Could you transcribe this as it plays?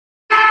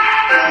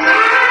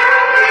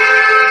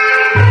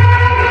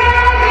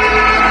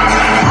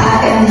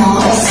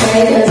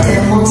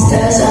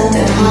monsters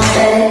under my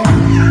bed.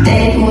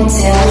 They will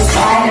tell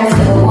fight of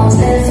the ones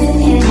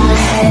living in my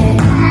head.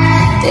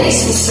 They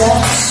so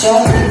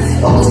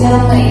self-destructive, always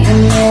gotta make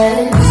them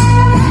yes.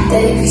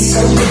 They be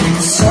so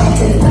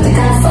destructive, but the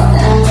kind of fuck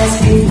that I must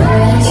be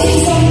friends. If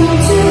you don't know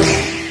to,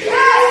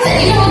 then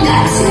you know I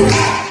got to.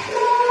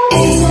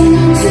 If you don't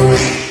know to,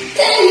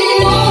 then you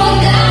know I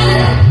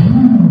gotta.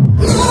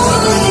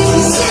 Nobody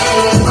can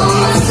stand on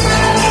my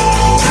side.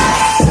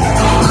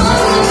 I'm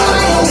on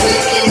my own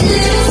wicked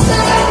little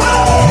side.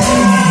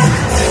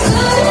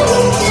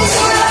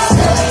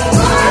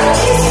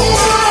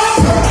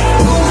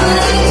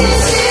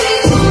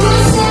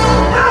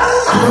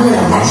 I'm a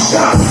little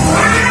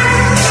extra.